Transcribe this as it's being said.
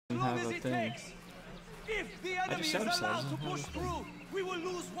have a thing. If the enemy is allowed to push through, we will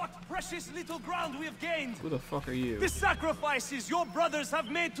lose what precious little ground we have gained. Who the fuck are you? The sacrifices your brothers have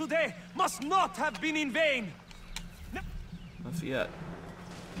made today must not have been in vain. Not yet.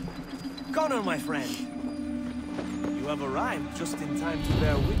 Connor, my friend, you have arrived just in time to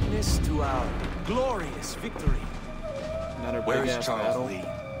bear witness to our glorious victory. Another big ass battle. Lee?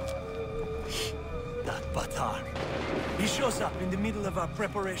 That Batar. He shows up in the middle of our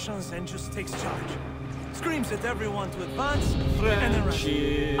preparations and just takes charge. Screams at everyone to advance, and then runs. I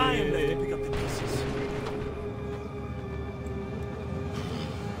am left to pick up the pieces.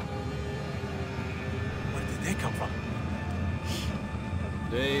 Where did they come from?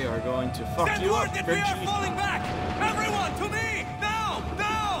 They are going to fuck Send you word up, that we Richie. are falling back! Everyone, to me! Now!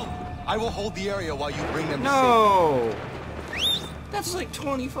 Now! I will hold the area while you bring them No! That's like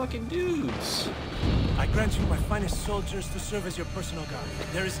 20 fucking dudes. I grant you my finest soldiers to serve as your personal guard.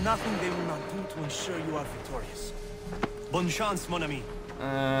 There is nothing they will not do to ensure you are victorious. Bonne chance, mon ami.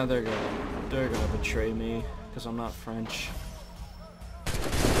 They're gonna betray me because I'm not French.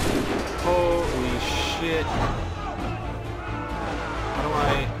 Holy shit! How do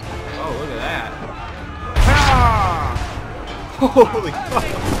I? Oh, look at that! Ah! Holy fuck!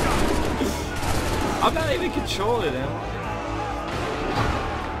 I'm not even controlling him.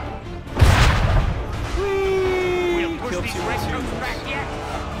 Kill two back yet?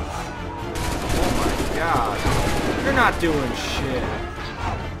 Oh my god. You're not doing shit.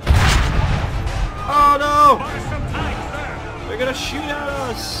 Oh no! They're gonna shoot at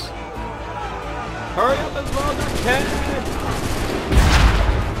us! Hurry up as well as you can!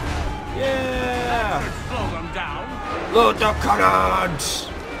 Yeah! Slow them down. Load the cannons!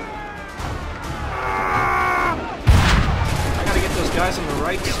 Ah! I gotta get those guys on the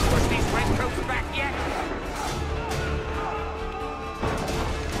right. Push these redcoats back yet?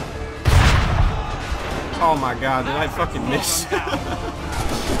 Oh my god, did I fucking miss?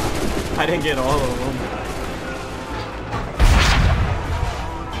 I didn't get all of them.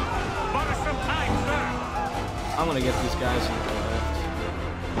 I'm gonna get these guys on the left.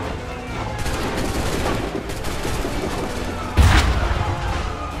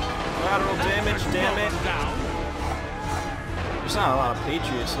 Lateral damage, damn it. There's not a lot of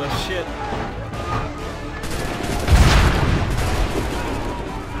Patriots left, shit.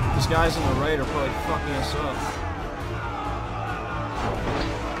 These guys on the right are probably fucking us up.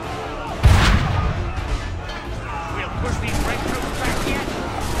 We'll push these redcoats back yet.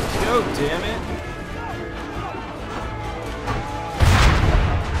 Let's go, damn it.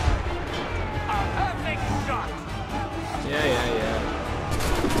 A perfect shot. Yeah.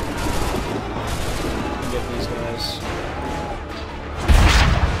 Get these guys.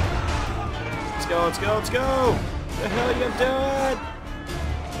 Let's go. The hell are you doing?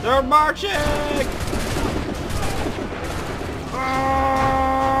 They're marching!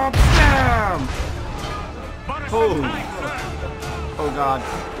 Oh, bam! Oh god.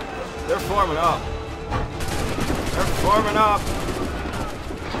 They're forming up.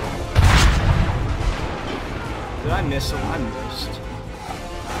 Did I miss them? I missed.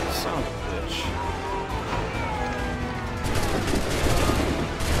 Son of a bitch.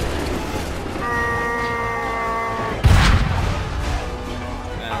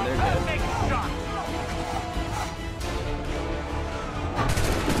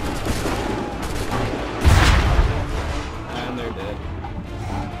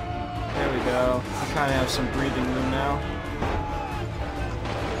 I kind of have some breathing room now.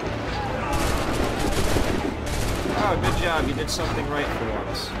 Oh, good job. You did something right for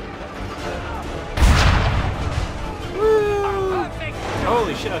once. Woo!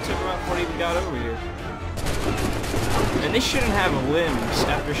 Holy shit, I took them out before I even got over here. And they shouldn't have limbs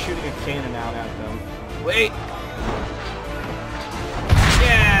after shooting a cannon out at them. Wait!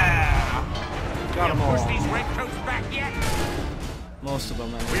 Yeah! Got them all. Push these redcoats back yet? Most of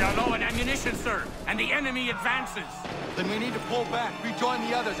them, We are low on ammunition, sir, and the enemy advances. Then we need to pull back, rejoin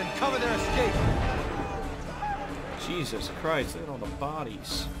the others, and cover their escape. Jesus Christ, look at all the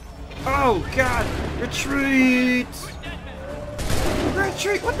bodies. Oh god! Retreat!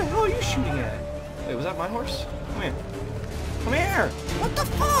 Retreat! What the hell are you shooting at? Wait, was that my horse? Come here. Come here! What the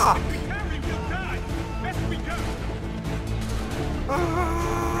fuck?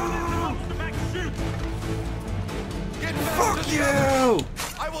 Fuck you!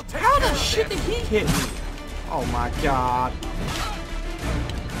 I will take How the shit did he hit me? Oh my god.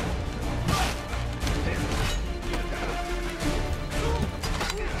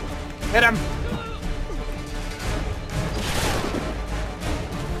 Hit him!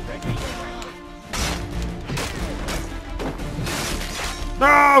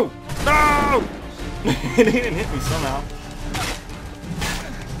 No! No! He didn't hit me somehow.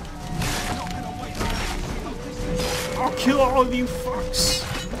 I'll kill all of you fucks.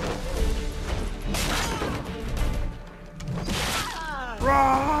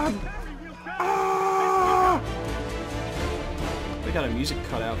 Run! Ah! We got a music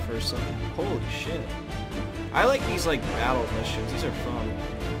cut out for a second. Holy shit. I like these like battle missions. These are fun.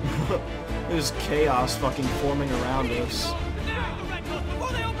 There's chaos fucking forming around us.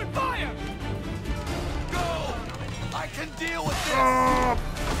 Before they open fire! Go! I can deal with this! Ah!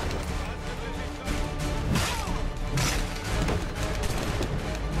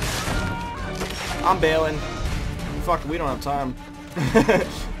 I'm bailing. Fuck, we don't have time.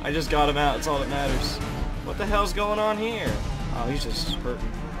 I just got him out, that's all that matters. What the hell's going on here? Oh, he's just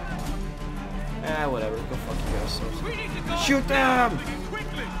hurting. Whatever, go fuck you guys. Shoot them!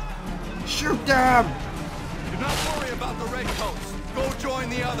 Shoot them! Do not worry about the redcoats. Go join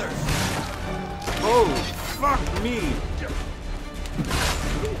the others. Oh, fuck me!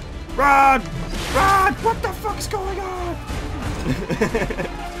 Run! Run! What the fuck's going on?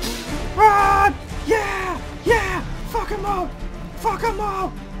 Run! Yeah! Yeah! Fuck him up! Fuck him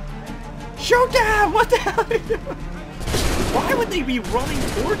up! Shoot them! What the hell are you doing? Why would they be running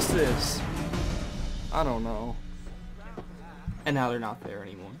towards this? I don't know. And now they're not there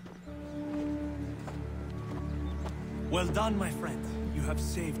anymore. Well done, my friend. You have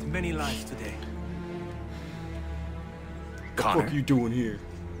saved many lives today. Connor. What are you doing here?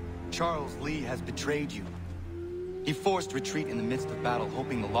 Charles Lee has betrayed you. He forced retreat in the midst of battle,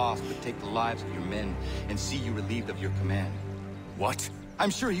 hoping the loss would take the lives of your men and see you relieved of your command. What?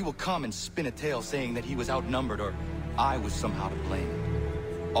 I'm sure he will come and spin a tale saying that he was outnumbered or I was somehow to blame.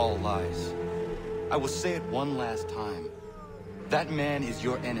 All lies. I will say it one last time. That man is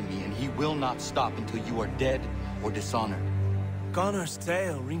your enemy, and he will not stop until you are dead or dishonored. Connor's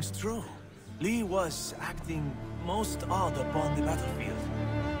tale rings true. Lee was acting most odd upon the battlefield.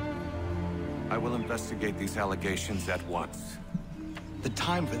 I will investigate these allegations at once. The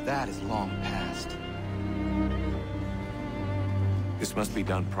time for that is long past. This must be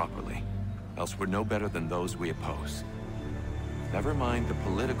done properly, else we're no better than those we oppose. Never mind the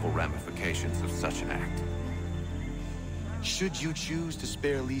political ramifications of such an act. Should you choose to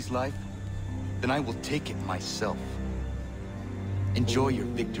spare Lee's life, then I will take it myself. Enjoy your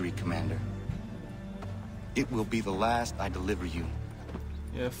victory, Commander. It will be the last I deliver you.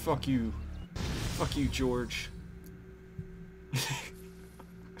 Yeah, fuck you. Fuck you, George. I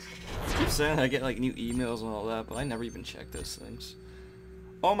keep saying I get like new emails and all that, but I never even check those things.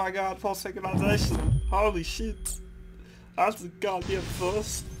 Oh my god, false synchronization. Holy shit. That's the goddamn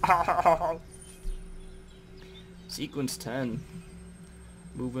first. Sequence 10.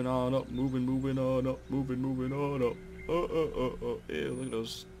 Moving on up, moving on up, moving on up. Ew, look at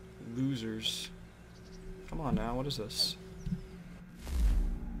those losers. Come on now, what is this?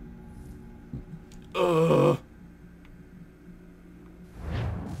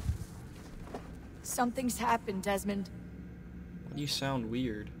 Something's happened, Desmond. You sound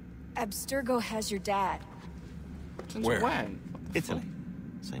weird. Abstergo has your dad. Since Where? when? Italy.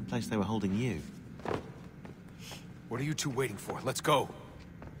 Same place they were holding you. What are you two waiting for? Let's go.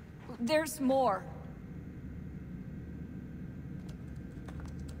 There's more.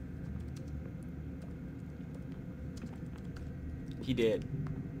 He did.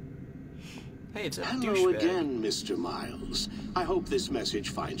 Hey, it's a Hello douchebag. again, Mr. Miles. I hope this message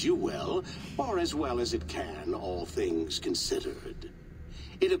finds you well, or as well as it can, all things considered.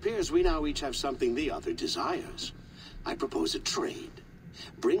 It appears we now each have something the other desires. I propose a trade.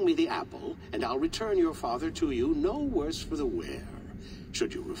 Bring me the apple, and I'll return your father to you no worse for the wear.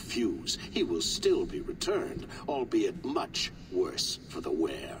 Should you refuse, he will still be returned, albeit much worse for the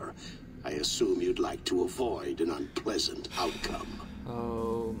wear. I assume you'd like to avoid an unpleasant outcome.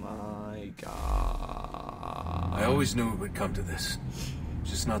 Oh my god. I always knew it would come to this.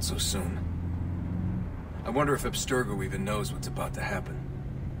 Just not so soon. I wonder if Abstergo even knows what's about to happen.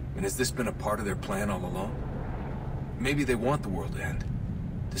 And has this been a part of their plan all along? Maybe they want the world to end.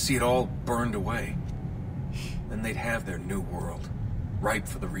 To see it all burned away. Then they'd have their new world. Ripe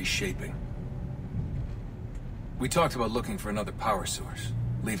for the reshaping. We talked about looking for another power source.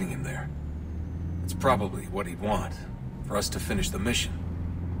 Leaving him there. It's probably what he'd want. For us to finish the mission.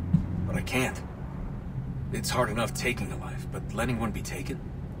 But I can't. It's hard enough taking a life, but letting one be taken?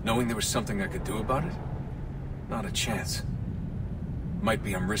 Knowing there was something I could do about it? Not a chance. Might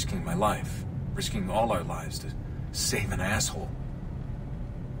be I'm risking my life. Risking all our lives to save an asshole.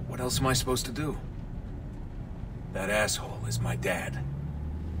 But what else am I supposed to do? That asshole is my dad.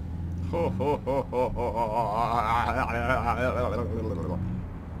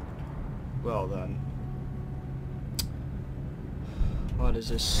 Well then. What is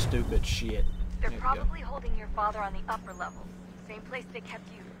this stupid shit? They're probably holding your father on the upper level. Same place they kept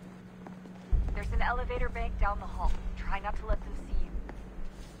you. There's an elevator bank down the hall. Try not to let them see you.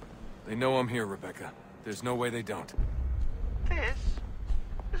 They know I'm here, Rebecca. There's no way they don't.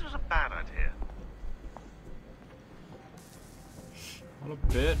 This was a bad idea. What a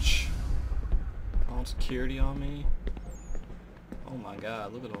bitch. Calling security on me. Oh my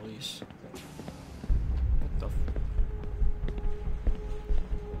god, look at all these. What the f...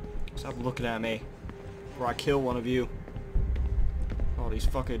 Stop looking at me before I kill one of you. All these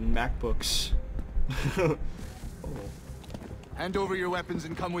fucking MacBooks. Oh. Hand over your weapons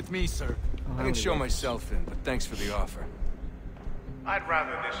and come with me, sir. I can show myself in, but thanks for the offer. I'd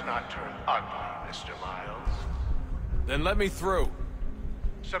rather this not turn ugly, Mr. Miles. Then let me through.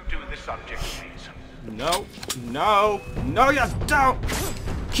 Subdue the subject, please. No, no, no, you don't!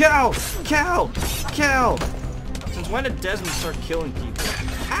 Kill! Kill! Kill! Since when did Desmond start killing people?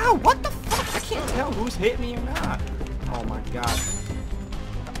 Ow, what the fuck? I can't tell who's hitting me or not. Oh my god.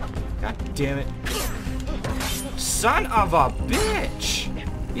 God damn it. Son of a bitch!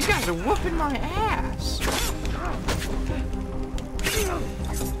 These guys are whooping my ass!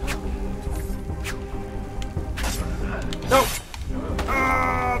 No!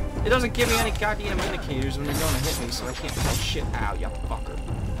 It doesn't give me any goddamn indicators when they're going to hit me, so I can't tell shit. Ow, you fucker.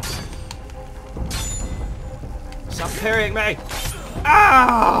 Stop parrying me!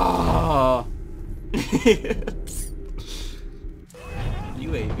 Ah!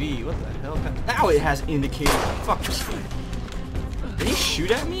 UAV, what the hell? Now it has indicators. Fuck this thing. Did he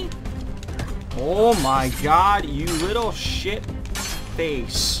shoot at me? Oh my god, you little shit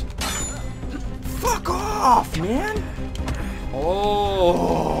face. Fuck off, man!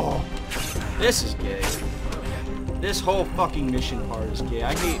 Oh, this is gay. This whole fucking mission part is gay.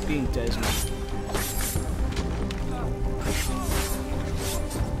 I hate being Desmond.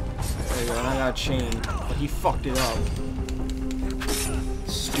 There you go, and I got a chain, but he fucked it up.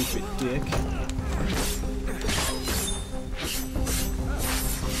 Stupid dick.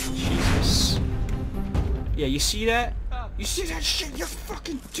 Jesus. Yeah, you see that? You see that shit, you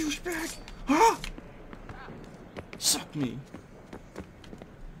fucking douchebag? Huh? Suck me.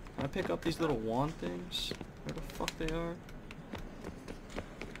 Can I pick up these little wand things? Where the fuck they are?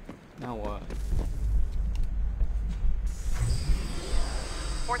 Now what?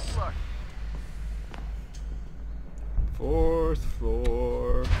 4th floor. 4th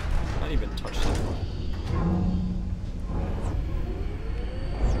floor. I didn't even touch that one.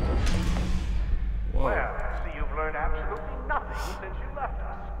 Whoa. Well, I see you've learned absolutely nothing since you left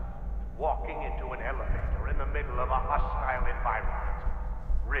us. Walking into an elevator in the middle of a hostile environment.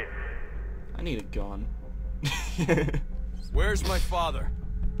 Really? I need a gun. Where's my father?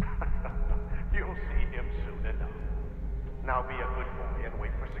 You'll see him soon enough. Now be a good boy and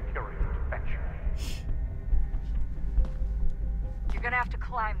wait for security to fetch you. You're gonna have to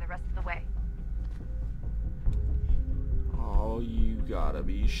climb the rest of the way. Oh, you gotta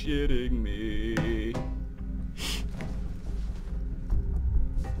be shitting me.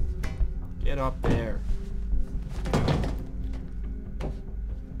 Get up there.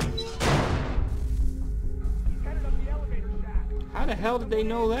 How the hell did they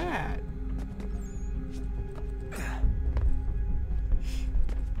know that?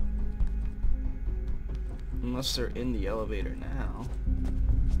 Unless they're in the elevator now.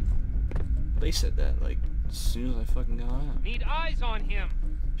 They said that like as soon as I fucking got out. Need eyes on him.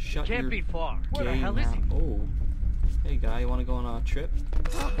 Shut your Can't be far. Where the gay hell is he? mouth. Oh. Hey guy, you wanna go on a trip?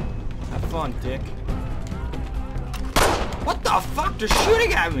 Have fun, dick. What the fuck? They're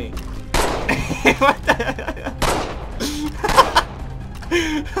shooting at me! What the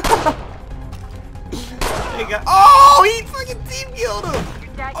Hey guy. Oh, he fucking team killed him!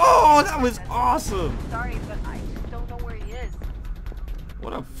 Oh, that was awesome! Sorry, but I don't know where he is.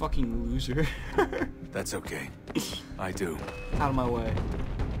 What a fucking loser. That's okay. I do. Out of my way.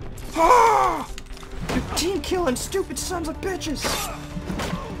 Ah! You team killing stupid sons of bitches!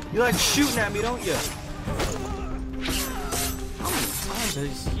 You like shooting at me, don't you? How many times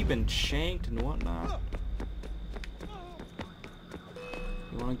has he been shanked and whatnot?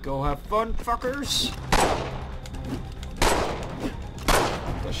 You wanna go have fun, fuckers?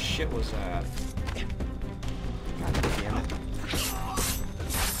 What the shit was that? God damn it.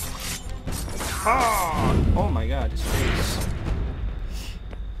 Ah! Oh my god, his face.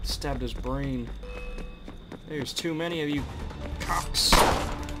 Stabbed his brain. There's too many of you cocks.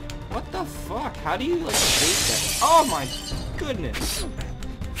 What the fuck? How do you like shake that? Oh my goodness.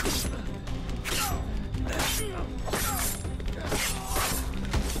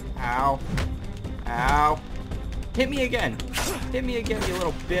 Ow. Ow. Hit me again. Hit me again, you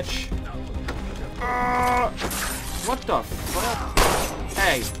little bitch. What the fuck?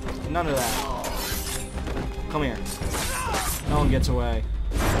 Hey, none of that. Come here. No one gets away.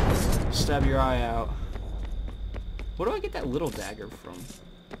 Stab your eye out. Where do I get that little dagger from?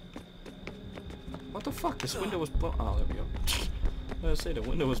 What the fuck? This window was blown. Oh, there we go. I was gonna say the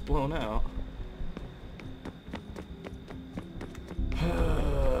window was blown out.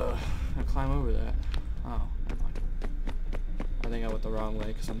 I climb over that. Oh, never mind. I think I went the wrong way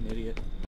because I'm an idiot.